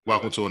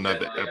Welcome to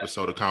another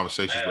episode of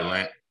Conversations with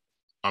Lamp.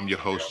 I'm your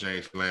host,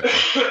 James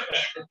Lampa.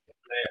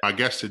 My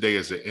guest today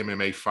is an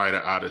MMA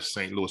fighter out of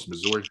St. Louis,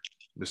 Missouri,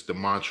 Mr.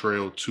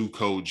 Montrell Two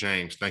Code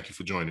James. Thank you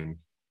for joining me.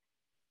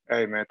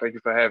 Hey, man, thank you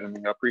for having me.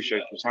 I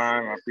appreciate your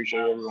time. I appreciate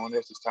everyone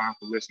else's time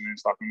for listening and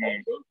talking to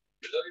me.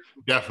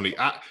 Definitely.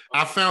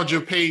 I found your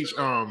page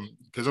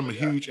because I'm a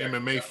huge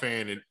MMA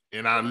fan,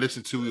 and I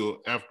listened to your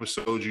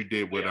episode you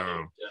did with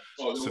the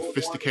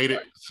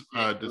Sophisticated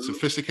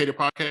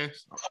podcast.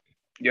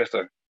 Yes,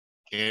 sir.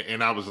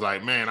 And I was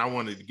like, man, I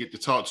wanted to get to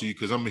talk to you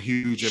because I'm a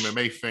huge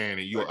MMA fan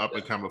and you're an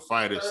up-and-coming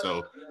fighter,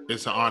 so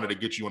it's an honor to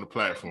get you on the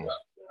platform.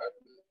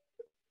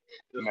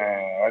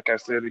 Man, like I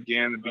said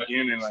again in the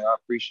beginning, like I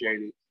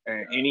appreciate it.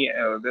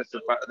 And that's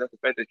the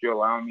fact that you're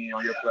allowing me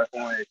on your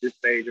platform at this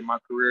stage of my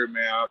career,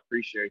 man. I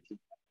appreciate you.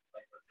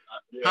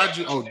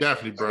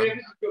 Definitely, bro.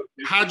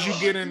 How'd you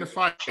get into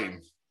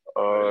fighting?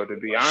 To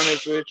be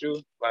honest with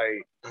you,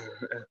 like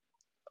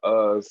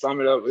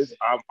sum it up.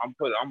 I'm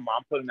putting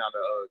out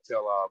a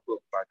tell-all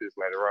book about this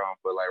later on.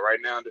 But like right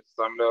now, to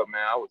sum it up,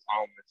 man, I was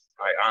homeless.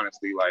 Like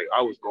honestly, like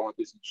I was going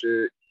through some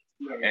shit,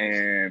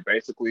 and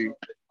basically,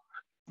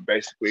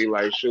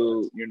 like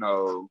shoot,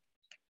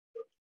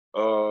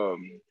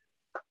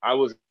 I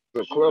was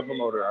a club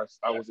promoter.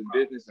 I was in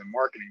business and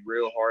marketing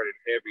real hard and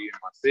heavy in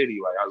my city.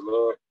 Like I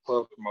love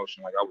club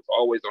promotion. Like I was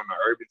always on the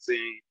urban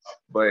scene,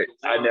 but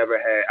I never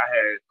had.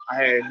 I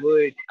had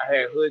hood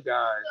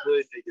guys,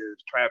 hood niggas,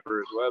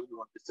 trappers, whatever you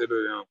want to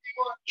consider them,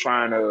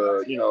 trying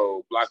to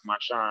block my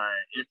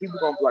shine. And people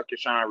gonna block your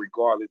shine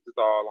regardless. It's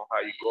all on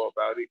how you go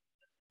about it.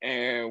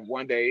 And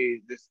one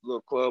day, this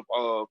little club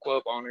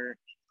owner,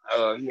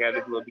 he had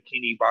this little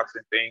bikini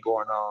boxing thing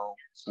going on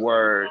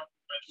where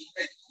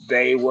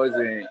they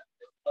wasn't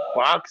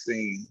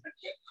boxing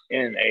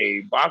in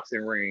a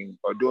boxing ring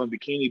or doing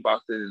bikini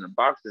boxing in a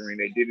boxing ring.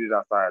 They did it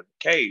outside the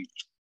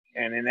cage.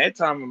 And in that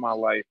time of my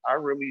life, I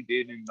really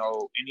didn't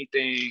know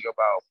anything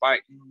about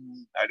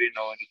fighting. I didn't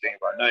know anything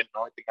about nothing. The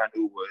only thing I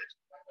knew was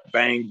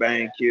bang,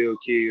 bang, kill,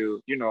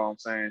 kill. You know what I'm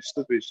saying?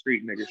 Stupid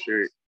street nigga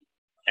shit.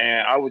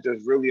 And I was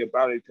just really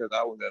about it because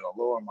I was at a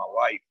low in my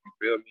life. You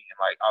feel me?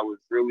 Like I was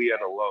really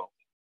at a low.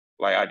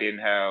 Like I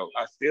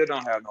still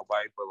don't have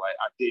nobody, but like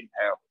I didn't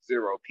have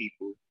zero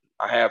people.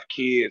 I have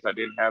kids, I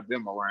didn't have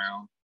them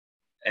around.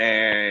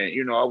 And,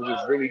 I was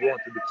just really going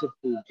through the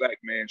typical black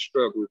man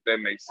struggle, if that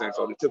makes sense,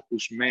 or the typical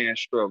man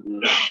struggle.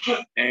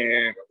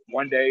 And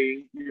one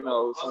day,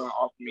 someone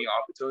offered me an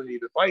opportunity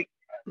to fight.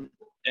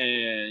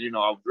 And,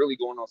 I was really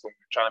going on something,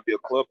 trying to be a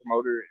club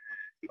promoter, and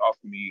he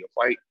offered me a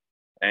fight.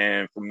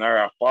 And from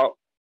there, I fought.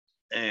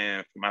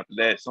 And from after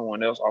that,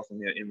 someone else offered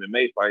me an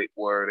MMA fight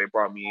where they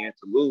brought me in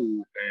to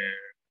lose,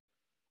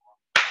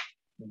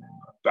 and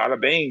bada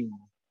bing.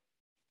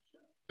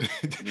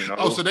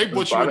 So they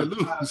brought you in to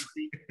lose.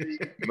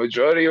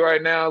 Majority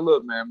right now,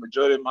 look, man,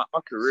 majority of my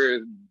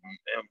career,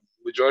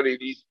 majority of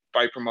these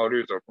fight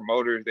promoters or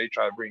promoters, they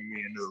try to bring me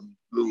in to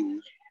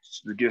lose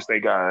against their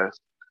guys.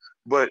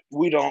 But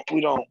we don't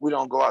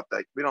go out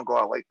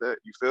like that.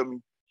 You feel me?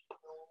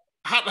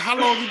 How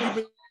long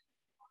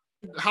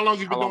have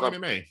you been doing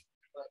MMA?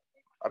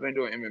 I've been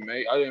doing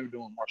MMA. I've been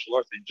doing martial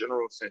arts in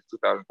general since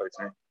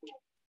 2013.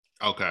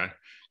 Okay,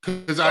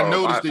 because I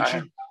noticed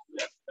that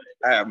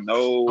I have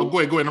no. Oh, go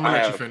ahead. I'm gonna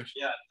let you finish.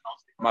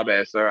 My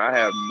bad, sir. I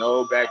have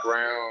no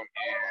background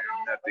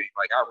in nothing.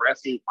 Like I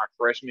wrestled my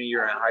freshman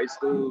year in high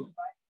school,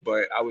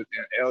 but I was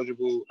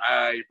ineligible.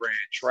 I ran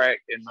track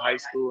in high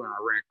school and I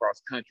ran cross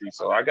country.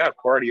 So I got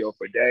cardio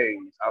for days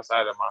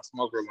outside of my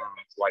smoker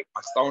lungs, like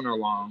my stoner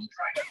lungs.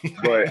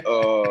 But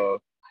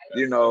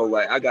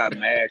like I got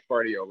mad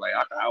cardio. Like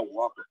I could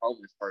outwalk a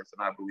homeless person,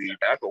 I believe.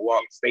 I could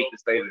walk state to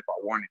state if I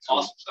wanted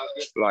to.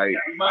 Like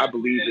I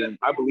believe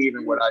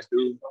in what I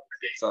do.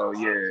 So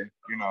yeah,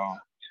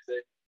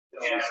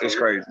 it's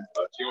crazy.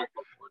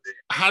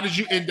 How did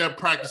you end up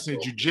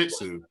practicing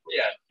jiu-jitsu?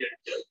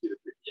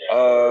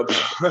 All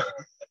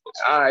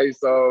right,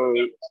 so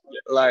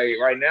like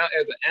right now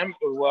as an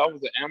amateur, I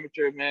was an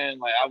amateur, man.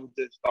 Like I was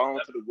just thrown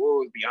to the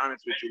wolves, be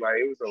honest with you. Like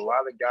it was a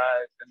lot of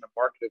guys in the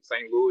market of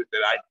St. Louis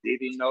that I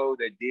didn't know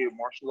that did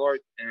martial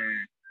arts,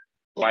 and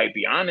like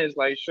be honest,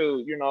 like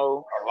shoot, a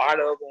lot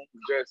of them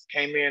just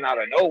came in out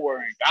of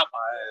nowhere and got my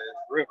ass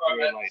ripped.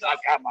 Like I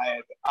got my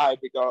ass, I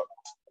pick up,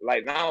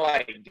 like not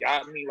like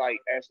got me, like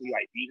actually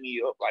like beat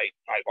me up, like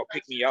or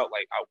pick me out.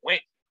 Like I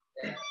went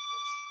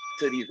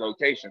to these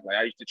locations. Like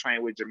I used to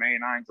train with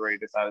Jermaine Andre,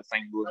 that's out of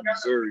St. Louis,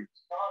 Missouri,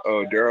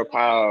 Daryl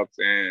Pops,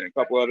 and a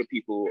couple other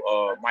people,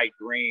 Mike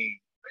Green,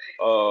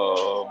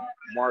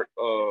 Mark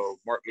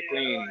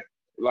McLean.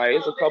 Like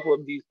it's a couple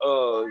of these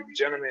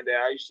gentlemen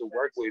that I used to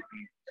work with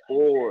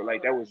before,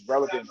 like that was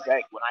relevant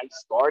back when I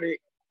started.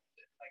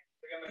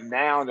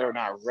 Now they're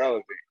not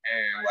relevant,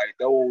 and like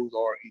those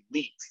are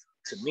elites.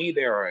 To me,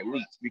 they are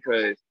elites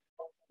because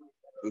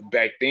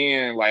back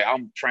then, like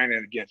I'm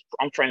training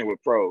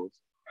with pros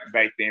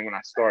back then when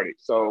I started.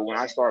 So when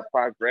I started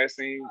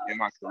progressing in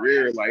my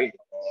career, like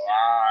a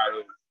lot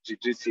of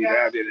jiu-jitsu that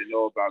I didn't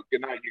know about.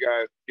 Good night, you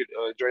guys.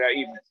 Enjoy that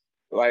evening.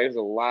 Like it's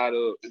a lot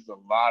of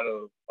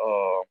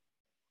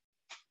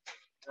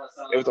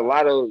it was a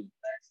lot of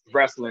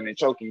wrestling and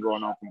choking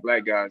going on from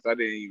black guys. I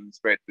didn't even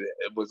expect that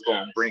it was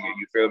going to bring it.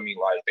 You feel me?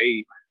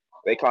 Like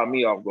they caught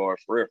me off guard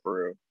for real,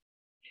 for real.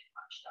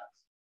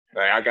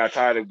 Like I got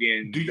tired of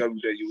getting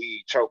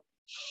WWE choke.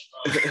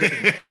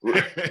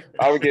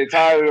 I would get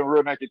tired of the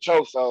real naked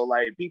choke. So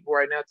like people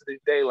right now to this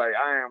day, like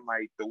I am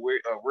like the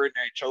weird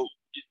naked choke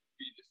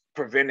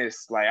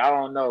preventist. Like I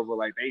don't know, but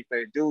like they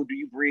say, dude, do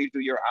you breathe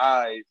through your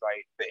eyes?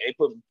 Like they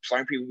put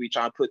some people be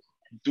trying to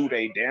do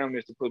they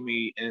damnness to put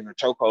me in a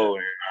chokehold,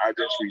 and I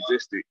just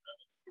resisted.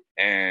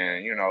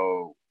 And you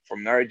know,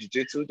 from there,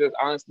 jiu-jitsu just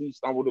honestly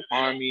stumbled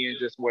upon me and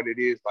just what it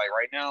is. Like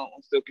right now,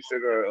 I'm still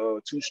considered a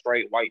 2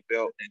 straight white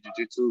belt in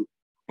jiu-jitsu,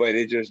 but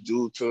it's just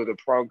due to the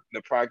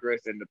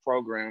progress and the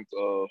programs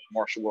of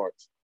martial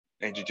arts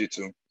and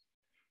jiu-jitsu.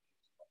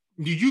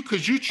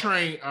 Because you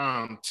train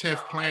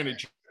 10th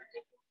Planet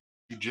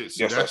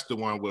Jiu-Jitsu. Yes, that's the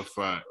one with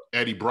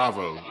Eddie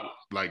Bravo.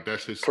 Like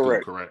that's his school,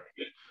 correct?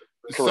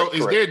 So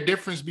is there a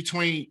difference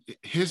between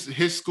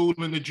his school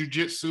in the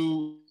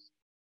jiu-jitsu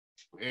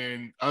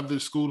and other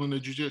school in the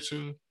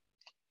jiu-jitsu?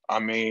 I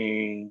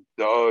mean,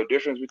 the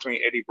difference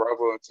between Eddie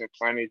Bravo and 10th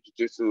Planet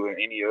Jiu-Jitsu and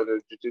any other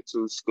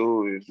jiu-jitsu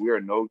school is we're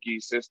a no-gi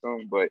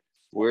system, but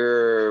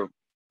we're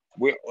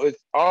with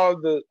all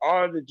the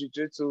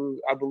jiu-jitsu,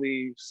 I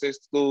believe, 6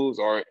 schools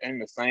are in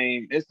the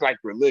same. It's like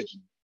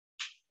religion,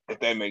 if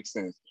that makes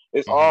sense.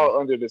 It's all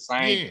under the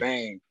same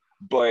thing,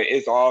 but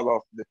it's all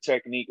off the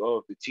technique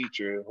of the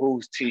teacher,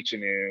 who's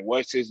teaching it,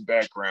 what's his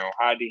background,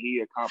 how did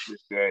he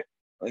accomplish that,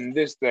 and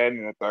this, that,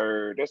 and the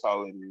third. That's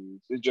all it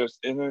is. It's just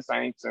in the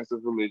same sense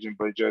of religion,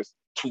 but just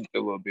tweaked a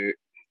little bit.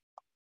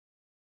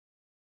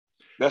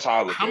 That's how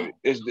I look at it.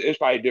 It's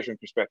probably different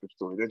perspectives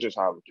to it. That's just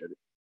how I look at it.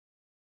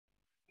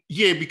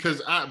 Yeah,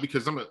 because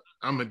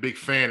I'm a big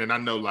fan, and I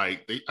know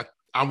like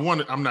I'm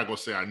not gonna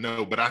say I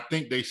know, but I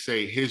think they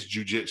say his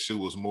jiu-jitsu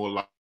was more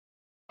like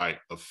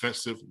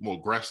offensive, more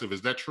aggressive.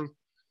 Is that true?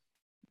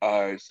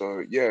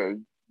 So yeah,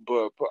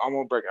 but I'm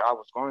gonna break it. I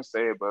was going to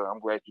say it, but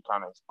I'm glad you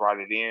kind of brought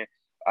it in.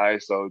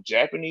 So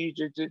Japanese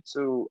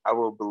jiu-jitsu, I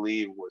will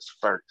believe, was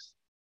first,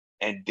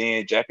 and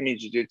then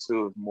Japanese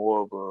jiu-jitsu is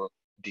more of a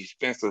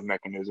defensive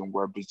mechanism,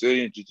 where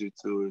Brazilian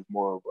jiu-jitsu is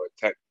more of a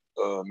tech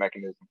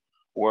mechanism,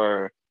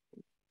 where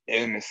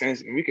in a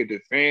sense we could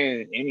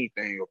defend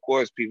anything. Of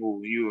course,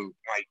 people you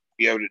like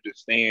be able to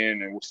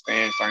defend and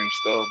withstand certain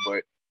stuff,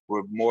 but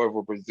with more of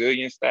a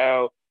Brazilian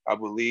style, I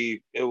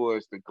believe it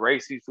was the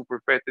Gracies who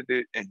perfected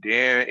it, and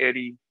then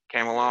Eddie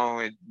came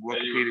along and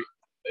competed.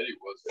 Eddie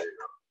was a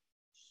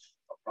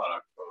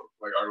product of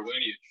like our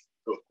lineage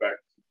goes back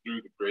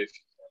through the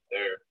Gracies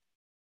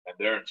and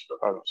their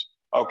instructors.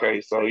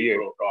 Okay, so he yeah,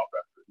 broke off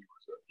after he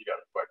got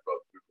his black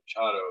belt through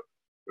Machado,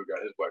 who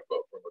got his black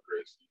belt from a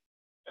Gracie,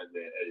 and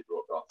then Eddie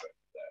broke off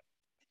after that.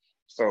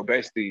 So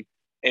basically,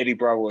 Eddie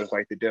Bravo is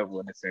like the devil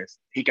in a sense.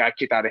 He got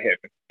kicked out of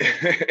heaven.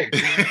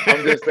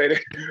 I'm just saying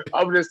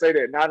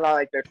that. Not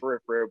like that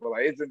for real, but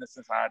like it's in the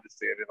sense how I just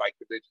said it, like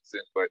the religion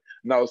sense. But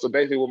no, so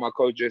basically what my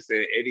coach just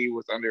said, Eddie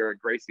was under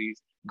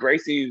Gracie's.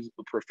 Gracie's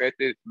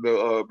perfected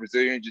the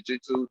Brazilian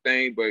Jiu-Jitsu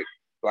thing, but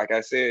like I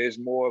said, it's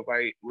more of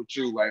like with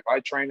you. Like I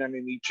train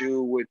underneath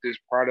you with this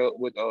product,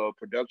 with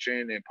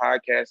production and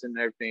podcasting and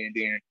everything, and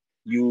then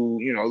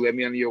you know, let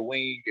me under your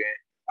wing, and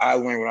I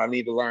learned what I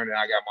need to learn, and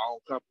I got my own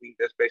company.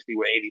 That's basically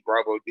what Eddie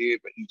Bravo did,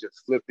 but he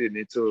just flipped it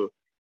into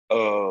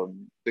the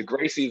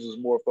Gracies was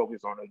more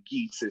focused on a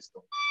gi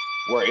system,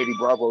 where Eddie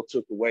Bravo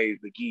took away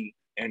the gi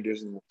and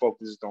just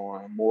focused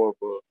on more of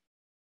a,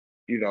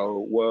 you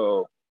know,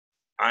 well,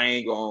 I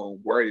ain't gonna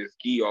wear this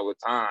gi all the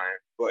time,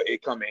 but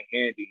it come in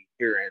handy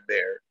here and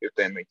there, if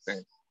that makes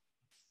sense.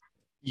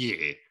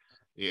 Yeah,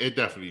 it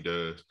definitely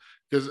does.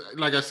 Because,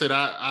 like I said,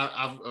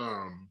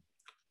 I'm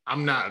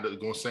not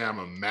gonna say I'm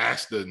a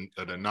master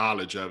of the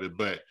knowledge of it,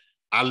 but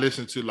I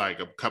listen to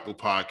like a couple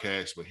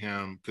podcasts with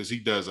him because he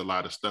does a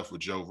lot of stuff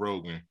with Joe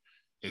Rogan,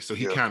 and so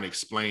he kind of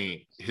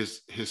explained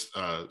his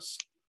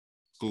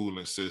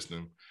schooling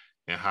system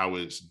and how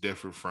it's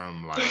different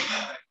from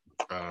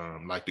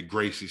like the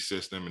Gracie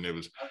system.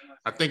 And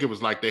I think it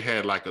was like they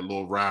had like a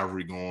little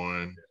rivalry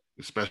going,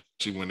 especially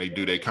when they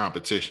do their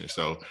competition.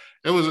 So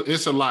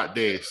it's a lot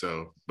there.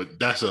 So, but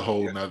that's a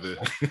whole nother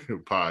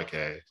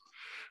podcast.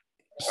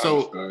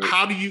 So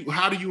how do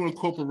you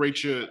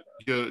incorporate your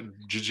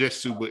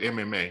jiu-jitsu with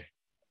MMA?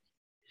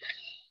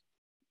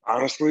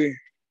 Honestly,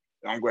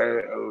 I'm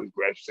glad you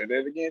said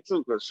that again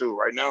too, because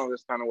right now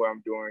that's kind of what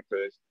I'm doing,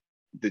 because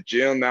the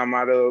gym that I'm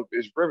out of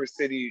is River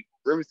City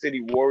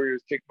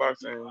Warriors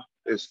Kickboxing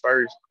is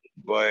first,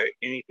 but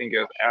anything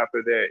else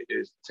after that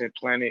is 10th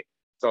Planet.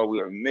 So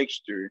we're a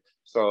mixture.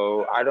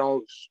 So I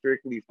don't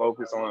strictly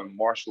focus on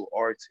martial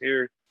arts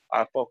here.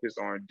 I focus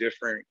on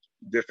different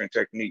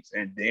techniques,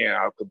 and then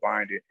I'll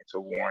combine it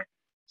into one.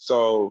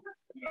 So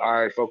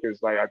I focus,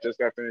 like I just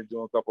got finished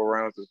doing a couple of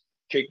rounds of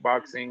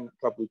kickboxing,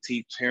 a couple of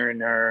teeps here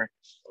and there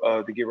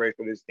to get ready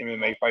for this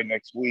MMA fight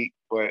next week.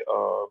 But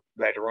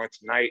later on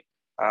tonight,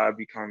 I'll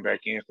be coming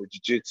back in for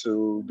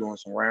jiu-jitsu, doing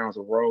some rounds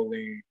of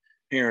rolling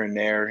here and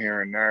there.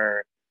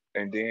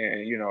 And then,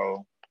 you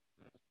know,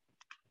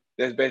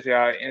 that's basically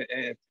how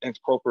I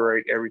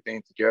incorporate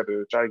everything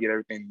together. Try to get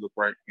everything to look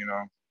right.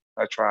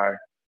 I try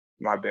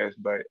my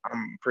best, but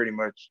I'm pretty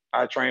much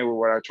I train with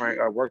what I train.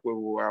 I work with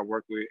what I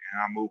work with,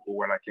 and I move with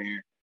what I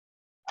can.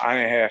 I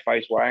ain't have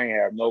fights where I ain't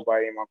have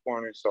nobody in my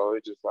corner, so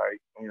it's just like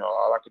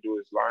all I could do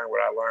is learn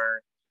what I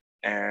learned,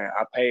 and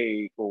I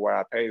paid for what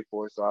I paid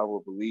for, so I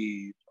will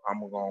believe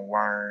I'm gonna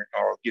learn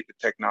or get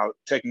the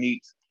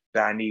techniques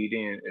that I need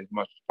in as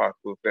much as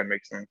possible. If that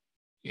makes sense.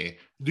 Yeah.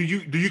 Do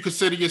you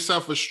consider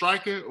yourself a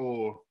striker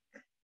or?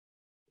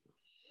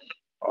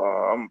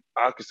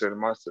 I consider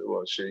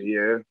myself shit.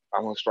 Yeah,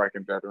 I'm a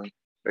striking veteran.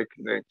 I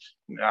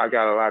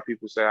got a lot of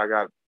people say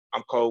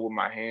I'm cold with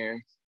my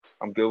hands.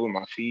 I'm good with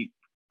my feet.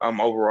 I'm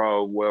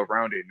overall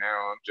well-rounded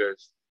now. I'm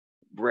just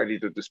ready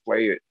to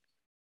display it.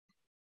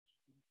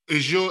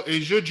 Is your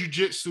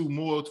jiu-jitsu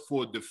more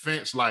for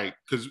defense? Like,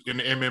 because in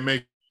the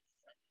MMA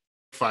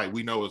fight,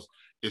 we know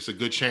it's a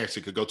good chance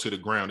it could go to the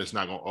ground. It's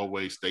not going to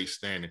always stay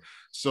standing.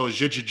 So is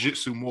your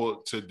jiu-jitsu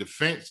more to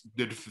defend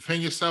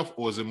yourself,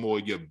 or is it more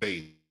your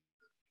base?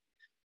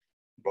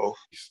 Both.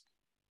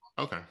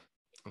 Okay.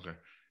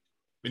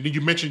 And then you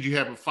mentioned you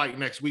have a fight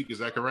next week. Is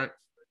that correct?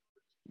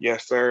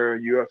 Yes, sir.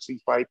 UFC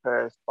Fight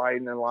Pass,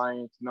 Fighting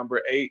Alliance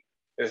number 8.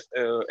 It's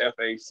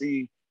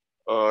FAC.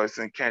 It's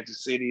in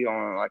Kansas City,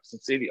 on like a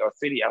city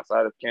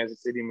outside of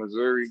Kansas City,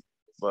 Missouri.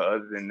 But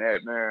other than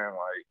that, man,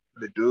 like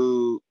the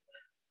dude,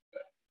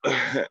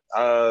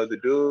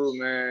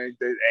 man,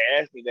 they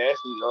asked me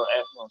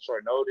on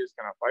short notice,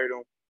 can I fight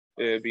him?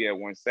 It'd be at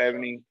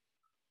 170.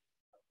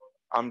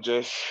 I'm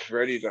just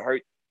ready to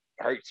hurt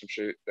some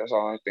shit. That's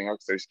all I think I can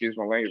say. Excuse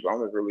my language, but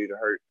I'm just ready to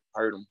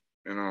hurt him.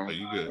 Oh,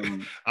 you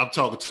good? I'm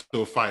talking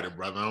to a fighter,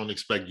 brother. I don't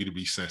expect you to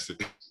be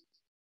sensitive.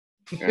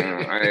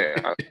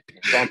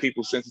 Some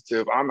people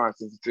sensitive. I'm not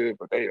sensitive,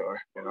 but they are.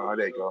 How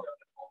they go.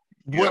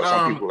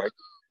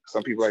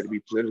 Some people like to be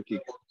politically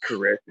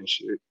correct and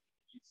shit.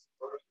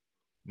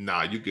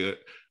 Nah, you good.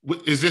 Will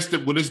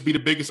this be the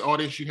biggest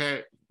audience you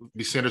had?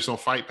 Be centers on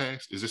Fight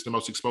Pass? Is this the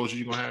most exposure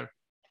you're gonna have?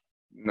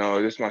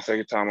 No, this is my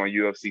second time on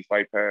UFC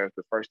Fight Pass.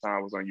 The first time I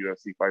was on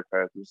UFC Fight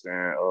Pass was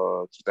in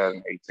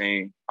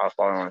 2018. I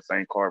fought on the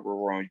same card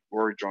with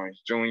Roy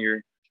Jones Jr.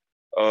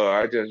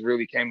 I just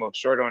really came up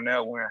short on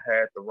that one. I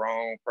had the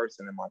wrong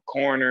person in my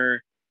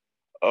corner.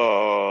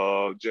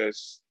 It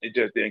just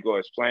didn't go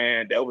as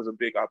planned. That was a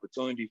big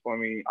opportunity for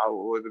me. I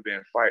would have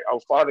been fight. I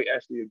was fighting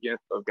actually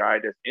against a guy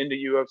that's in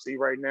the UFC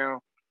right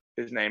now.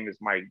 His name is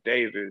Mike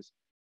Davis.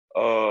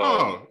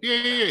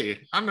 Yeah.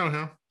 I know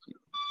him.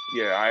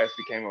 Yeah, I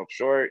actually came up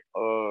short.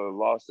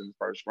 Lost in the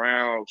first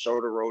round.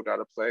 Shoulder rolled out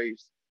of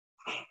place.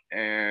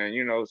 And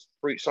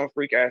some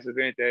freak ass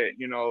event that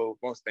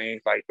most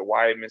things like the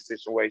Weidman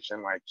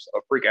situation, like a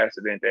freak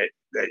accident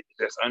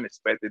that's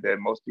unexpected that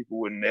most people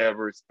would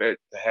never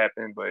expect to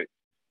happen, but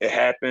it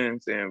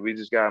happens, and we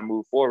just gotta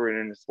move forward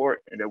in the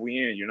sport and that we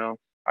in.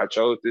 I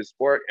chose this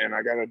sport and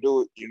I gotta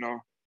do it.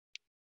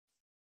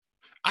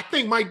 I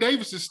think Mike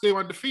Davis is still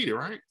undefeated,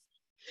 right?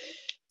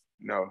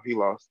 No, he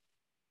lost.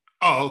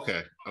 Oh,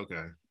 okay.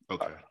 I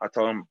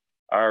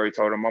already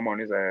told him I'm on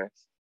his ass.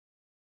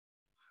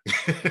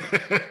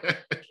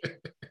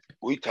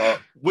 We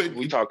talk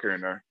here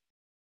and there.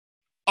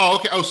 Oh,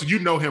 okay. Oh, so you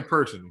know him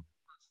personally?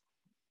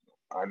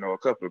 I know a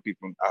couple of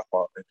people I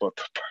fought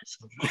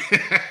personally.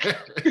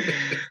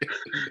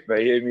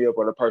 They hit me up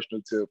on a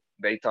personal tip.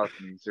 They talk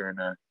to me here and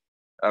there.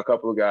 A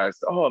couple of guys,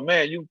 oh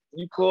man, you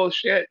cool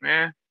shit,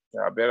 man.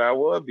 I bet I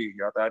would be.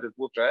 I thought I just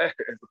whooped your ass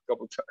a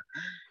couple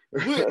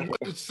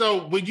times.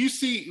 So when you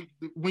see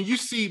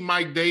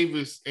Mike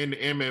Davis in the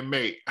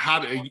MMA,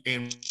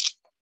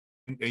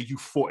 and you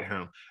fought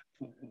him,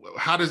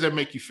 how does that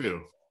make you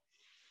feel?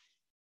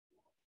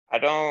 I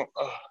don't.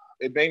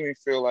 It made me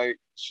feel like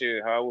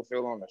shit. How I would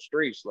feel on the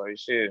streets, like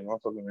shit.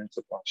 Motherfucker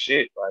took my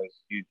shit. Like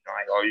you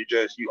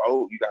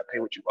gotta pay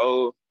what you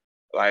owe.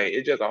 Like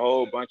it's just a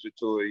whole bunch of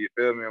to it. You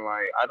feel me?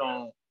 Like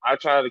I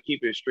try to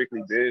keep it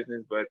strictly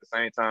business, but at the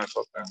same time,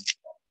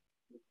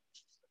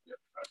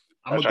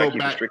 I'm gonna go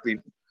back.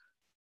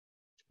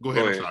 Go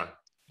ahead. I'm sorry.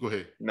 Go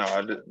ahead. No,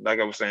 like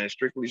I was saying,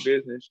 strictly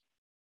business.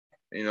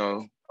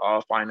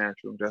 All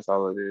financial. That's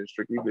all it is.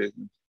 Strictly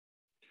business.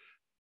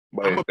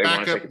 But if they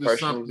want to take it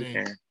personally, they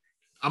can.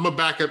 I'm gonna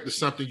back up to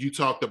something you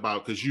talked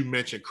about because you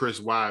mentioned Chris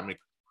Weidman.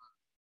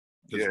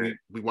 Because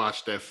we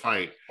watched that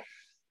fight.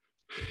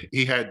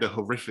 He had the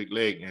horrific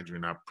leg injury,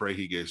 and I pray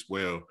he gets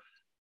well.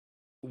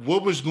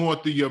 What was going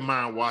through your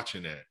mind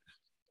watching that?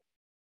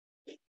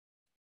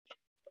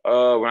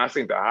 When I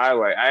seen the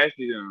highlight, I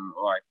actually didn't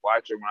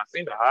watch it. When I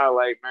seen the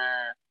highlight,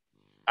 man,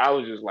 I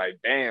was just like,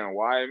 damn,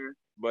 Weidman.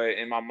 But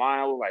in my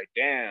mind, I was like,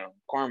 damn,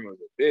 Karma's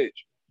a bitch.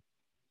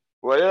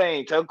 Well, it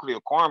ain't technically a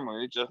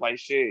karma. It's just like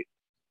shit.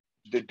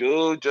 The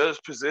dude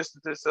just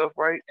positioned himself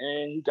right,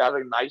 and he got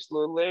a nice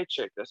little leg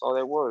check. That's all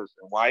that was.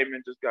 And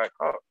Weidman just got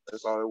caught.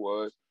 That's all it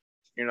was.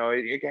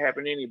 It can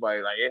happen to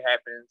anybody. Like it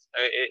happens.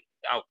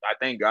 I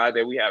thank God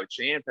that we have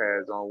chin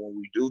pads on when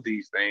we do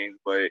these things.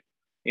 But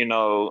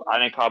I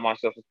didn't call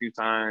myself a few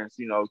times.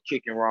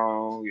 Kicking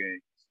wrong and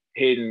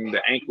hitting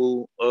the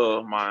ankle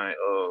of my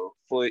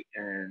foot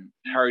and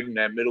hurting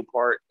that middle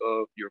part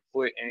of your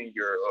foot and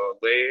your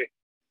leg.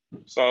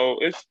 So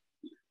it's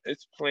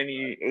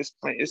plenty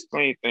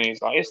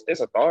things. Like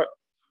it's a thought.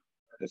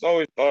 It's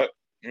always thought,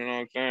 you know what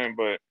I'm saying?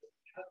 But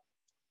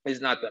it's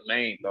not the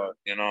main thought,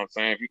 you know what I'm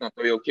saying? If you're gonna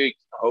throw your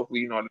kicks,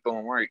 hopefully you know how to throw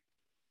them right.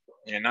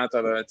 And 9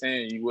 times out of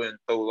 10, you wouldn't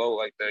throw low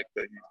like that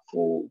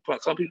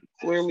because some people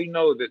clearly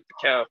know that the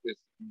calf is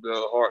the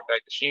hard,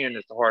 like the shin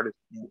is the hardest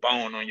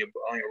bone on your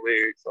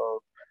leg.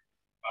 So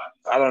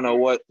I don't know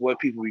what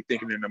people be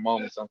thinking in the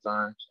moment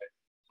sometimes.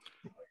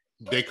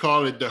 They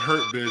call it the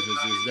hurt business.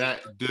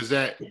 Does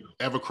that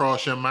ever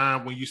cross your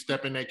mind when you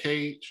step in that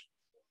cage?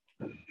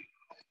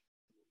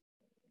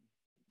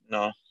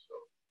 No,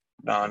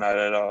 not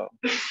at all.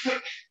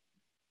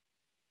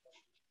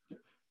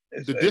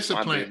 The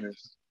discipline.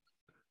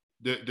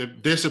 The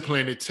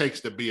discipline it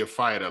takes to be a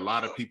fighter. A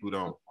lot of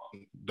people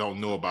don't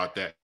know about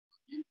that.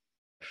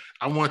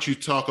 I want you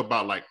to talk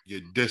about like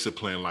your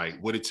discipline, like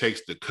what it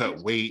takes to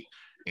cut weight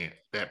and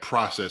that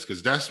process,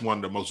 because that's one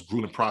of the most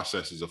grueling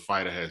processes a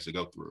fighter has to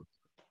go through.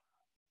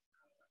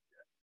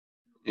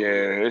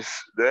 Yeah,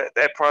 it's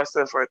that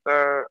process right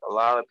there. A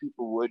lot of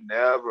people would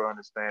never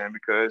understand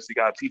because you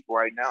got people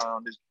right now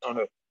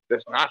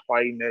that's not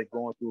fighting, that's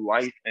going through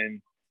life,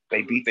 and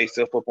they beat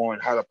themselves up on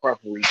how to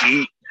properly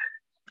eat,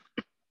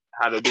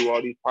 how to do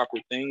all these proper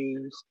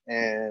things,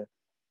 and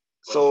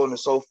so on and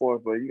so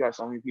forth. But you got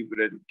so many people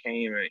that can't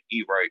even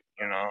eat right,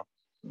 you know.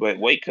 But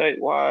weight cut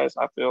wise,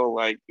 I feel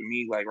like to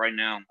me, like right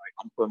now, like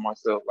I'm putting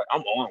myself, like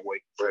I'm on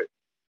weight, but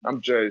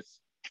I'm just,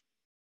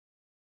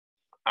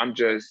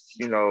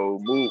 you know,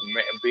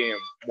 being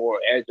more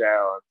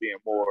agile and being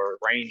more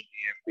rangy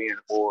and being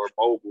more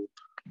mobile.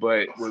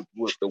 But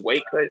with the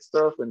weight cut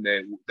stuff and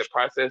the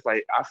process,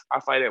 like I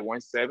fight at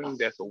 170,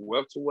 that's a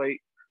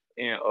welterweight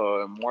in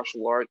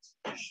martial arts,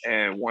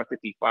 and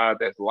 155,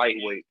 that's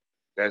lightweight.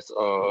 That's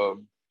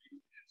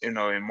you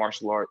know, in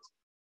martial arts.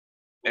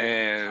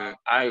 And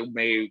I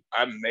made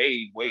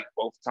weight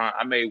both times.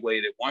 I made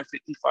weight at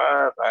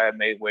 155. I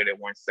made weight at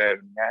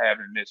 170. I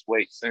haven't missed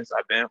weight since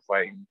I've been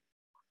fighting.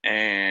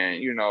 And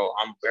you know,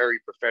 I'm very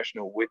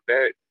professional with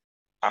that.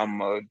 I'm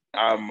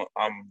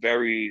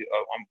very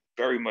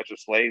much a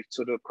slave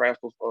to the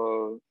craft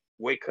of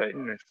weight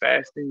cutting and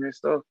fasting and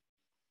stuff.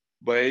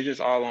 But it's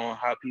just all on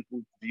how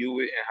people view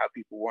it and how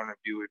people want to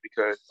view it,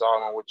 because it's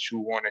all on what you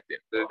want at the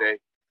end of the day.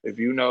 If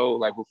you know,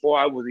 like before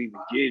I was even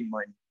getting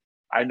money,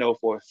 I know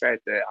for a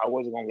fact that I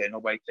wasn't gonna let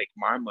nobody take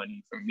my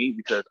money from me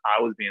because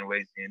I was being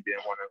lazy and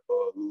didn't want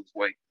to lose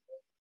weight.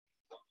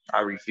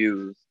 I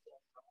refused.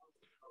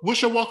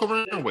 What's your walk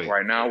around weight?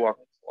 Right now, if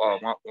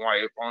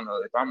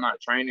I'm not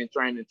training,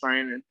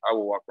 I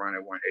will walk around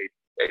at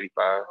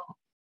 185.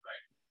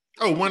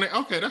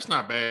 Oh, okay, that's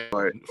not bad.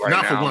 But right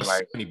not now, for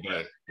 170,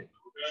 but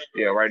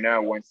yeah, right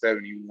now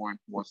 171,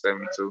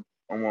 172.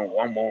 I'm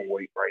on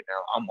weight right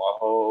now. I'm a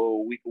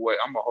whole week away.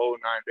 I'm a whole 9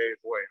 days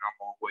away, and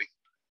I'm on weight.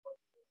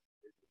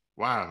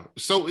 Wow.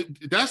 So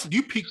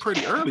you peaked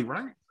pretty early,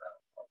 right?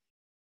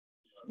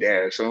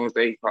 Yeah, as soon as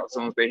they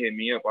hit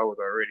me up, I was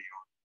already on.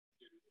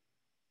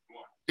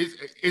 Is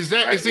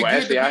it good?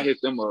 Actually, I hit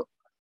them up.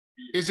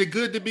 Is it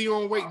good to be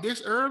on weight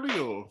this early,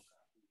 or?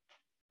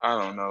 I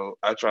don't know.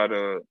 I try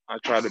to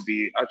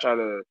eat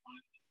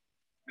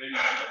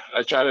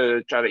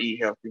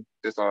healthy.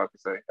 That's all I can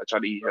say. I try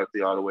to eat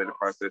healthy all the way, the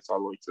process all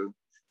the way to.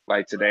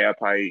 Like today, I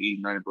probably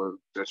eat nothing but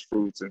just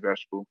fruits and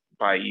vegetables.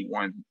 Probably eat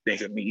one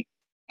thing of meat.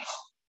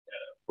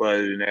 But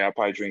other than that, I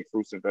probably drink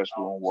fruits and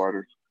vegetables and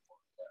water.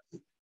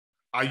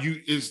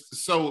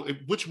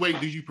 Which weight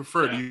do you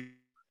prefer? Do you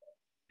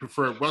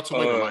prefer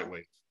welterweight or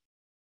lightweight?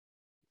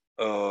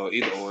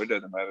 Either or, it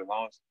doesn't matter. As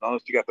long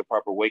as you got the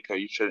proper weight cut,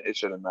 it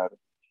shouldn't matter.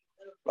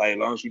 Like as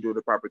long as you do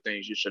the proper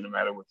things, it shouldn't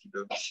matter what you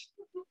do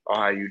or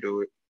how you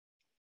do it.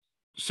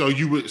 So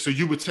you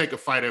would take a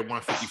fight at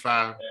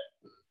 155?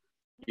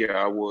 Yeah,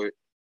 I would.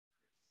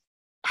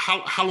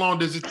 How long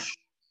does it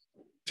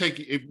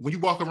take when you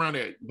walk around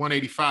at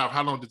 185?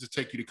 How long does it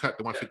take you to cut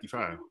the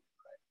 155?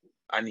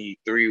 I need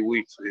 3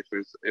 weeks.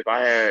 If I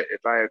had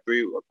a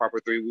proper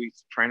 3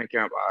 weeks training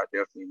camp, I'd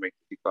definitely make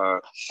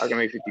 55. I can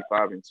make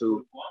 55 in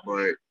 2,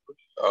 but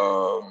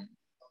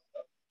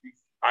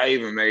I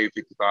even made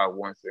 55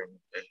 once in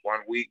 1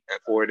 week and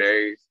 4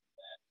 days.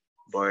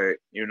 But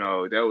you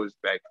know, that was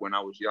back when I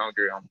was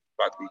younger. I'm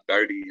about to be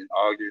 30 in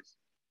August.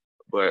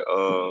 But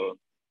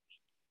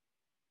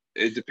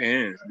it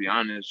depends. To be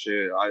honest,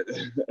 shit,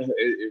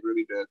 it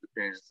really does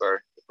depend. Sorry,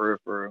 for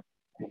real.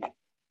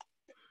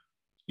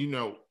 You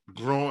know,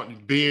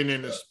 being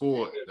in the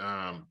sport,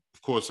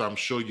 of course, I'm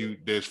sure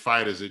there's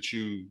fighters that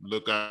you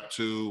look up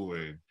to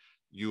and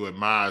you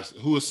admire.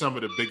 Who are some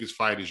of the biggest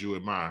fighters you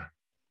admire?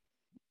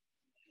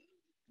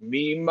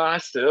 Me,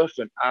 myself,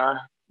 and I.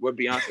 What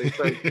Beyonce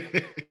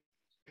say?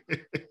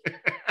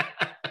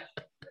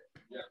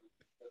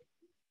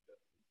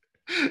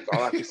 That's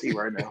all I can see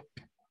right now.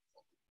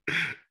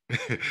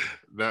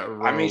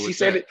 I mean, she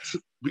said it.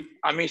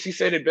 I mean, she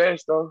said it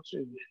best though.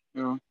 You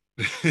know.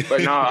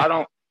 But no, I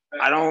don't.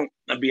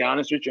 To be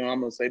honest with you, I'm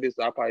gonna say this.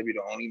 I'll probably be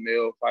the only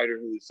male fighter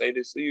who would say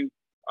this to you.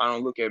 I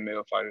don't look at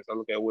male fighters. I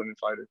look at women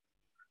fighters.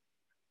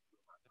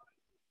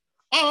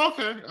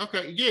 Oh,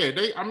 okay. Yeah,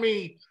 I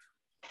mean,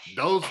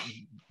 those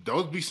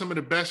be some of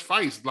the best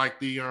fights. Like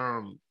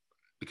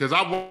because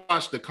I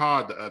watched the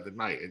card the other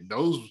night, and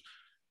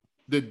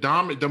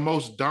the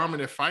most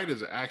dominant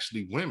fighters are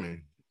actually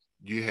women.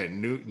 You had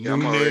Nunes,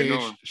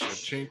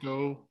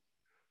 Shevchenko,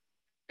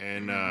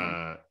 and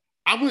I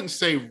wouldn't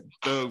say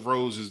Thug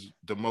Rose is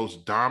the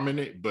most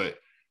dominant, but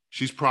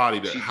she's probably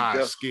the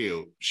highest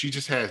skilled. She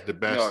just has the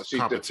best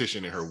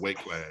competition in her weight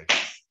class.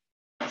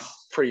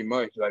 Pretty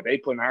much, like they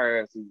putting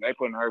her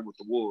with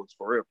the wolves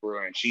for real,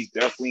 and she's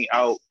definitely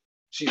out.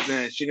 She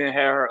didn't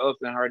have her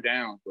ups and her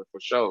downs, but for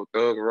sure,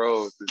 Thug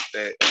Rose is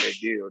that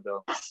deal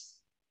though.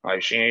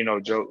 Like she ain't no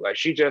joke. Like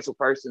she just a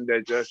person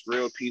that just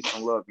real peace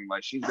and love, and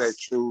like she's that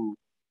true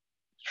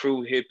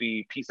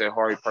hippie, peace at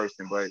heart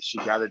person. But she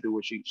got to do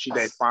what she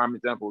that prime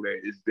example that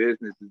is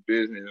business,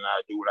 and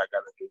I do what I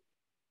got to do.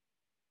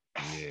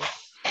 Yeah.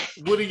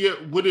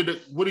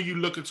 What are you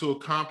looking to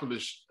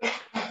accomplish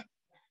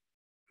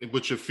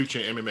with your future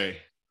in MMA?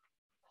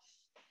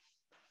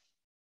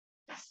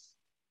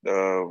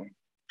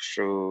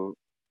 Sure.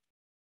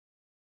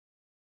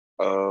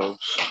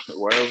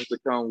 Whatever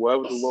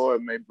the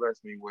Lord may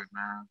bless me with,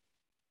 man.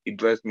 He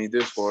blessed me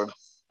this far,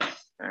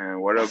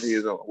 and whatever he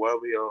will allow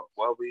me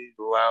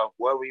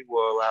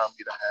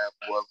to have,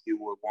 what he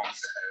would want me to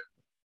have.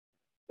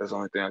 That's the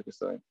only thing I can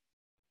say.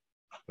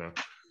 Okay.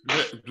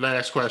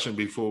 Last question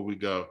before we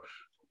go.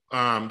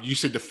 You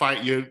said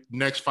your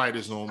next fight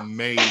is on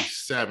May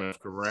 7th,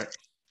 correct?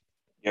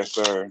 Yes,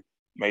 sir.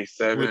 May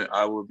 7th,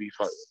 I will be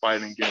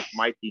fighting against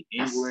Mikey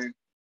England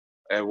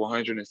at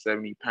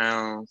 170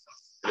 pounds.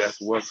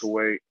 That's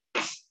welterweight.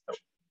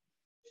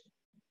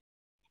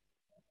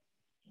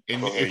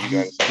 And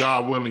if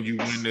God willing, you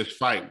win this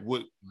fight,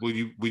 will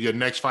your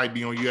next fight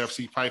be on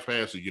UFC Fight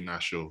Pass, or you're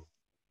not sure?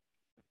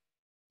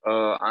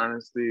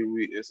 Honestly,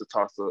 it's a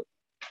toss up.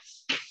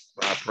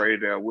 I pray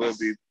that it will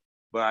be,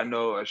 but I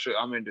know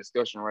I'm in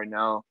discussion right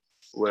now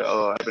with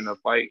having a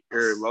fight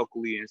here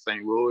locally in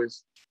St.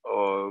 Louis,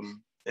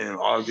 in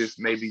August,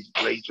 maybe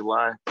late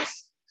July.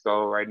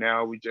 So right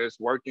now we just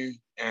working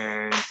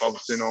and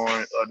focusing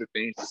on other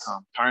things to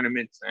come,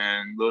 tournaments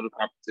and little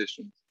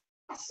competitions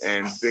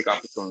and big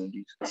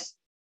opportunities.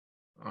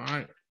 All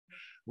right.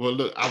 Well,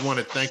 look, I want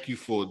to thank you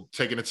for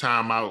taking the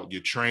time out,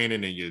 your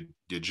training and your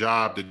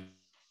job to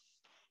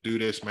do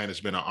this, man.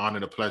 It's been an honor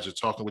and a pleasure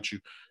talking with you,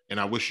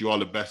 and I wish you all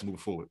the best moving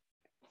forward.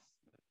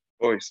 Of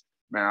course,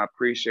 man, I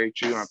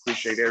appreciate you. I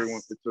appreciate everyone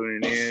for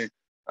tuning in.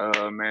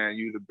 Man,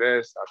 you the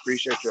best. I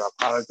appreciate you. I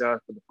apologize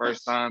for the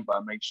first time, but I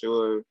make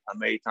sure I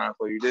made time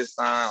for you this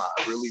time. I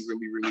really,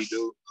 really, really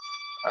do.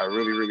 I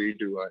really, really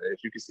do. As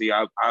you can see,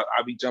 I'll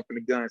be jumping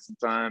the gun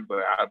sometime,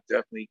 but I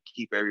definitely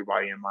keep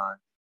everybody in mind.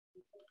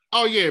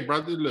 Oh yeah,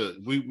 brother. Look,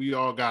 we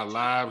all got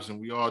lives and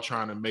we all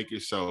trying to make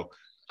it. So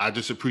I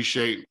just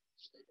appreciate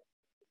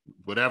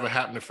whatever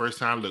happened the first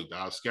time. Look,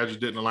 our schedule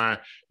didn't align,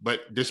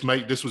 but this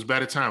was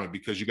better timing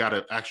because you got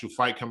an actual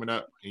fight coming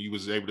up and you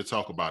was able to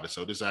talk about it.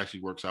 So this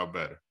actually works out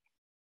better.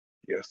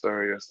 Yes,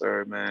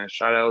 sir, man.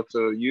 Shout out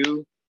to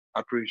you.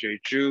 I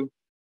appreciate you.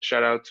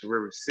 Shout out to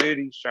River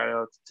City. Shout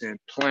out to 10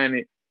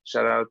 Planet.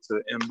 Shout out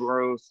to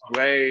Ambrose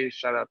Blaze.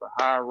 Shout out to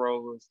High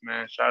Rollers,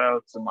 man. Shout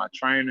out to my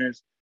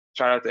trainers.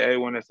 Shout out to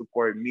everyone that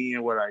supported me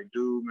and what I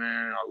do,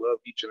 man. I love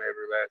each and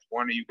every last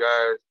one of you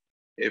guys.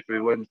 If it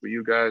wasn't for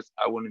you guys,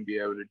 I wouldn't be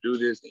able to do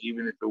this. And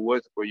even if it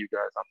wasn't for you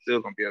guys, I'm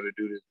still gonna be able to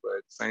do this. But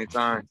at the same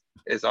time,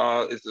 it's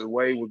a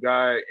way with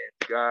God. And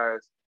if you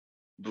guys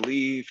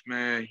believe,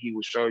 man, He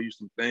will show you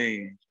some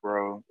things,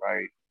 bro.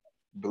 Like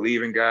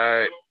believe in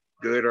God,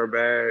 good or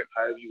bad,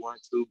 however you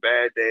want to.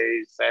 Bad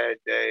days, sad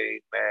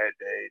days, bad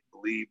days.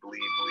 Believe.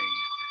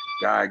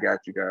 God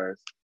got you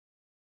guys.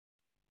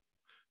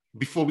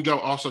 Before we go,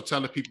 also tell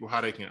the people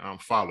how they can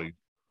follow you.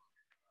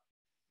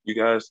 You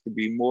guys could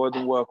be more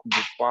than welcome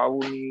to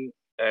follow me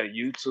at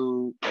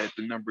YouTube at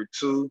the number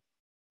 2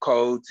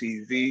 Code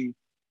TV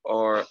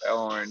or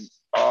on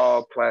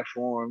all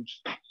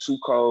platforms. 2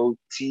 Code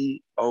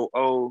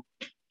TOOCOLD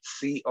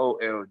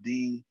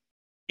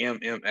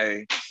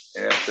MMA.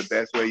 And that's the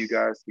best way you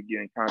guys can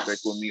get in contact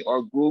with me,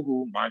 or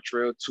Google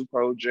Montreal 2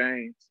 Code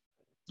James.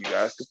 You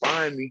guys can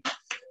find me.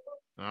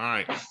 All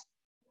right.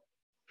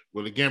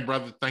 Well, again,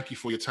 brother, thank you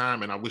for your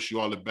time, and I wish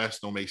you all the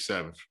best on May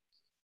 7th.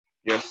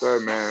 Yes, sir,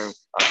 man.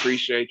 I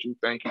appreciate you.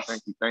 Thank you.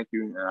 And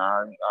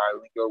I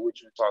link up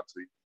with you and talk to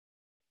you.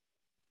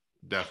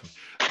 Definitely.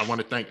 I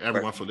want to thank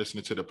everyone for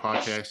listening to the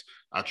podcast.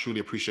 I truly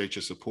appreciate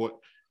your support.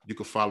 You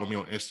can follow me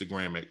on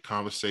Instagram at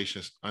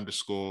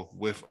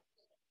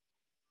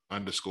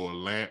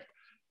conversations_with_Lamp.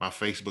 My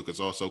Facebook is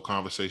also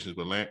Conversations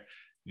with Lamp.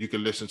 You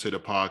can listen to the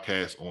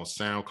podcast on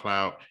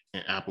SoundCloud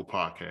and Apple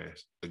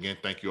Podcasts. Again,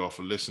 thank you all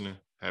for listening.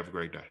 Have a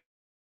great day.